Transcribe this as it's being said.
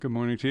Good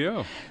morning to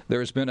you.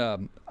 There's been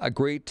a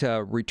great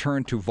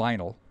return to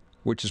vinyl,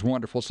 which is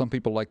wonderful. Some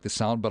people like the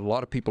sound, but a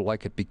lot of people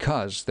like it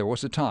because there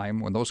was a time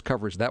when those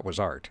covers, that was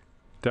art.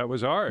 That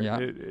was art. Yeah.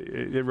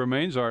 It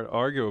remains art,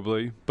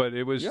 arguably, but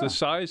it was the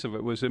size of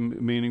it was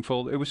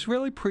meaningful. It was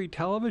really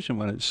pre-television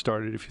when it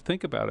started, if you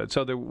think about it.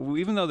 So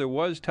even though there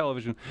was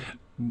television,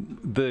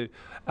 the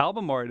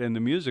album art and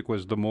the music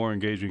was the more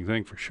engaging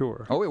thing for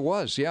sure. Oh, it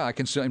was. Yeah, I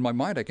can still, in my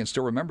mind, I can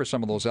still remember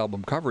some of those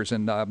album covers,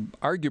 and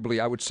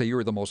arguably, I would say you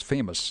were the most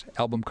famous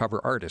album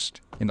cover artist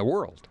in the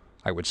world.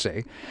 I would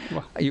say.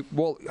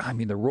 Well, I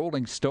mean, the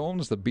Rolling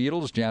Stones, the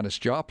Beatles, Janis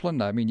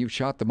Joplin, I mean, you've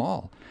shot them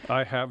all.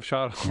 I have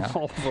shot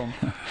all of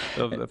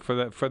them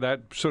for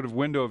that sort of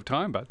window of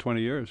time, about 20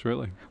 years,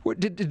 really.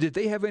 Did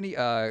they have any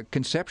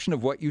conception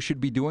of what you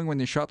should be doing when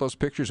they shot those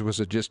pictures, or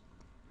was it just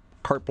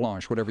carte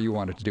blanche, whatever you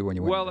wanted to do when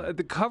you went in there?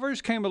 The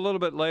covers came a little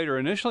bit later.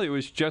 Initially, it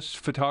was just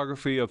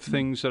photography of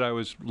things that I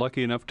was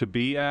lucky enough to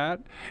be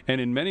at,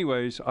 and in many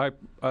ways,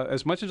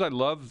 as much as I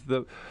love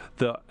the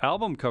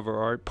album cover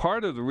art,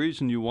 part of the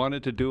reason you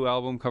wanted to do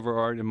album cover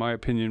art, in my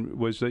opinion,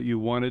 was that you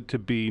wanted to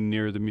be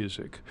near the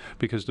music,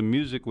 because the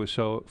music was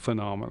so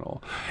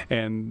phenomenal.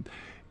 And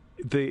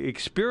the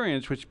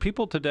experience, which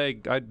people today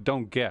I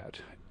don't get,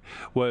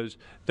 was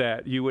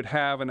that you would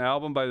have an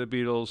album by the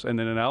Beatles, and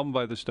then an album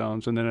by the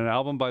Stones, and then an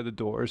album by the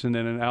Doors, and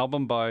then an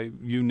album by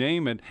you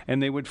name it,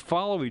 and they would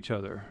follow each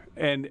other.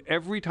 And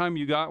every time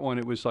you got one,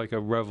 it was like a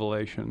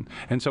revelation.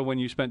 And so when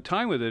you spent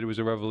time with it, it was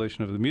a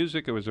revelation of the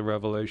music, it was a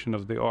revelation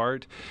of the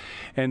art.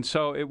 And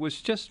so it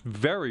was just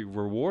very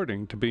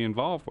rewarding to be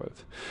involved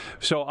with.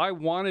 So I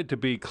wanted to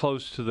be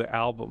close to the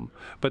album.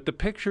 But the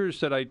pictures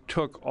that I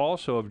took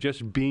also of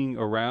just being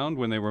around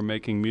when they were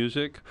making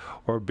music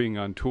or being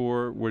on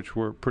tour, which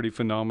were pretty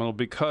phenomenal,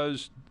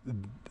 because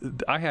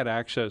I had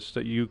access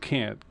that you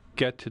can't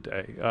get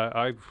today.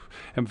 I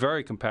am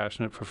very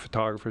compassionate for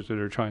photographers that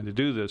are trying to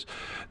do this,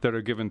 that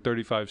are given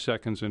 35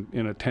 seconds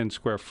in a 10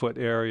 square foot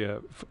area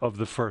of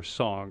the first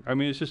song. I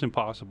mean, it's just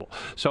impossible.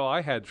 So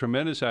I had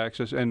tremendous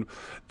access, and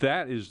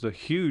that is the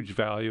huge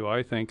value,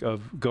 I think,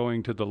 of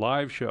going to the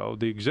live show.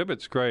 The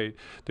exhibit's great.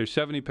 There's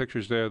 70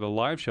 pictures there. The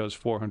live show's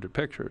 400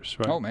 pictures,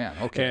 right? Oh, man,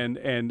 okay.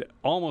 And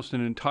almost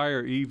an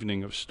entire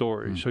evening of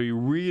stories. So you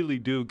really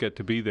do get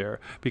to be there,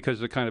 because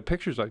the kind of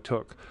pictures I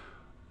took,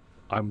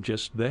 I'm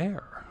just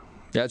there.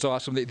 Yeah, it's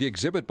awesome. The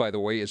exhibit, by the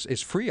way,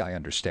 is free, I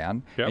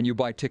understand, and you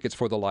buy tickets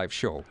for the live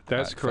show.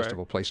 That's correct.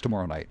 Festival Place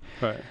tomorrow night.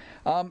 Right.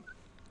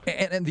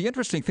 And the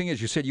interesting thing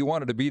is, you said you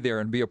wanted to be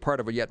there and be a part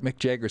of it, yet Mick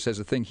Jagger says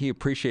the thing he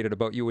appreciated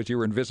about you was you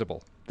were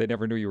invisible. They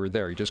never knew you were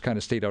there. You just kind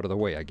of stayed out of the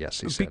way, I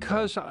guess, he said.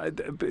 Because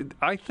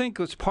I think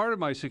it's part of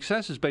my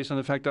success is based on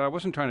the fact that I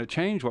wasn't trying to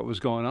change what was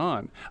going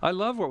on. I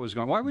love what was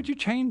going on. Why would you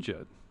change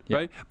it? Yeah.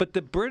 Right? But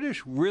the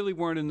British really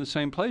weren't in the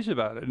same place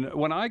about it. And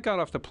when I got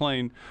off the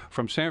plane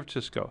from San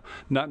Francisco,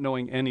 not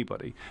knowing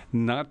anybody,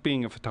 not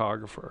being a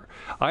photographer,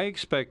 I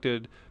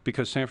expected,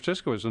 because San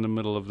Francisco was in the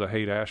middle of the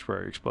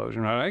Haight-Ashbury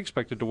explosion, right? I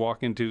expected to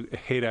walk into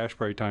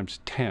Haight-Ashbury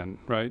times 10,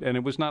 right? And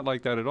it was not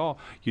like that at all.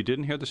 You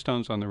didn't hear the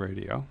Stones on the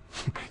radio.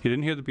 You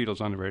didn't hear the Beatles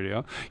on the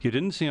radio. You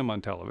didn't see them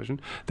on television.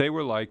 They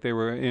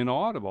were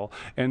inaudible.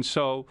 And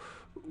so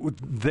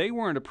they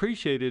weren't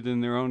appreciated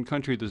in their own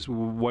country the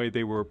way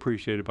they were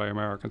appreciated by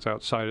Americans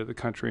outside of the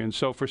country. And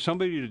so for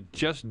somebody to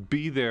just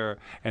be there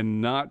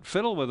and not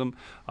fiddle with them,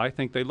 I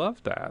think they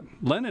loved that.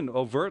 Lennon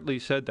overtly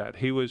said that.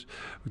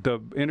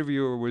 The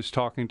interviewer was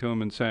talking to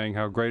him and saying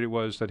how great it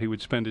was that he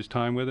would spend his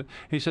time with it.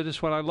 He said, "This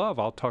is what I love.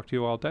 I'll talk to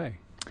you all day."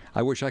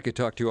 I wish I could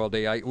talk to you all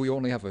day. We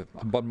only have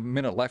about a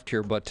minute left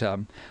here, but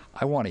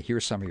I want to hear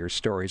some of your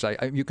stories.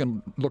 You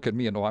can look at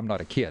me and know I'm not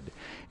a kid.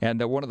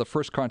 And one of the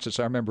first concerts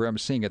I remember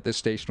emceeing at this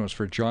station was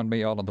for John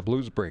Mayall and the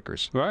Blues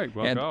Breakers. Right,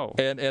 well, go.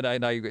 And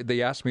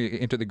they asked me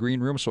into the green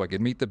room so I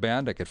could meet the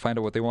band. I could find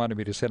out what they wanted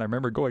me to say. And I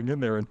remember going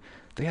in there, and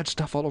they had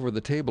stuff all over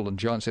the table. And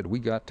John said, "We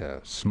got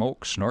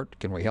smoke, snort.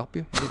 Can we help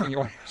you?"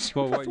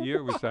 Well, what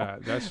year was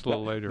that? That's a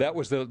little later. That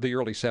was the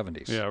early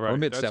 70s. Yeah, right. Or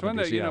mid-70s,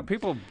 That's when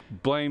people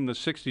blame the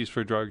 60s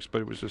for drugs,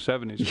 but it was the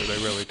 70s where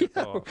they really took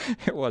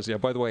off. It was, yeah.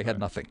 By the way, I had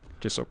nothing,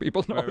 just so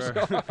people know.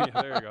 Right.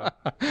 Yeah, there you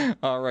go.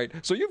 All right.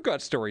 So you've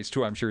got stories,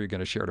 too, I'm sure you're going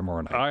to share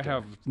tomorrow night. I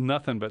have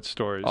nothing but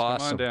stories. Awesome.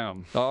 Come on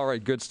down. All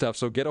right, good stuff.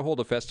 So get a hold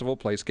of Festival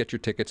Place, get your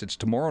tickets. It's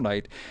tomorrow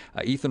night.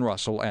 Ethan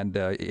Russell, and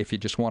if you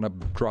just want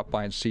to drop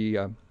by and see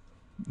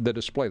the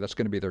display, that's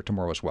going to be there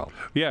tomorrow as well.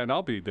 Yeah, and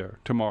I'll be there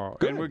tomorrow.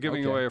 Good. And we're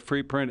giving away a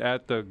free print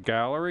at the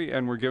gallery,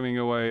 and we're giving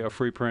away a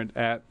free print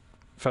at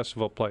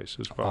Festival Place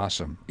as well.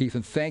 Awesome.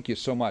 Ethan, thank you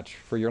so much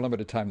for your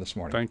limited time this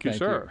morning. Thank you, sir.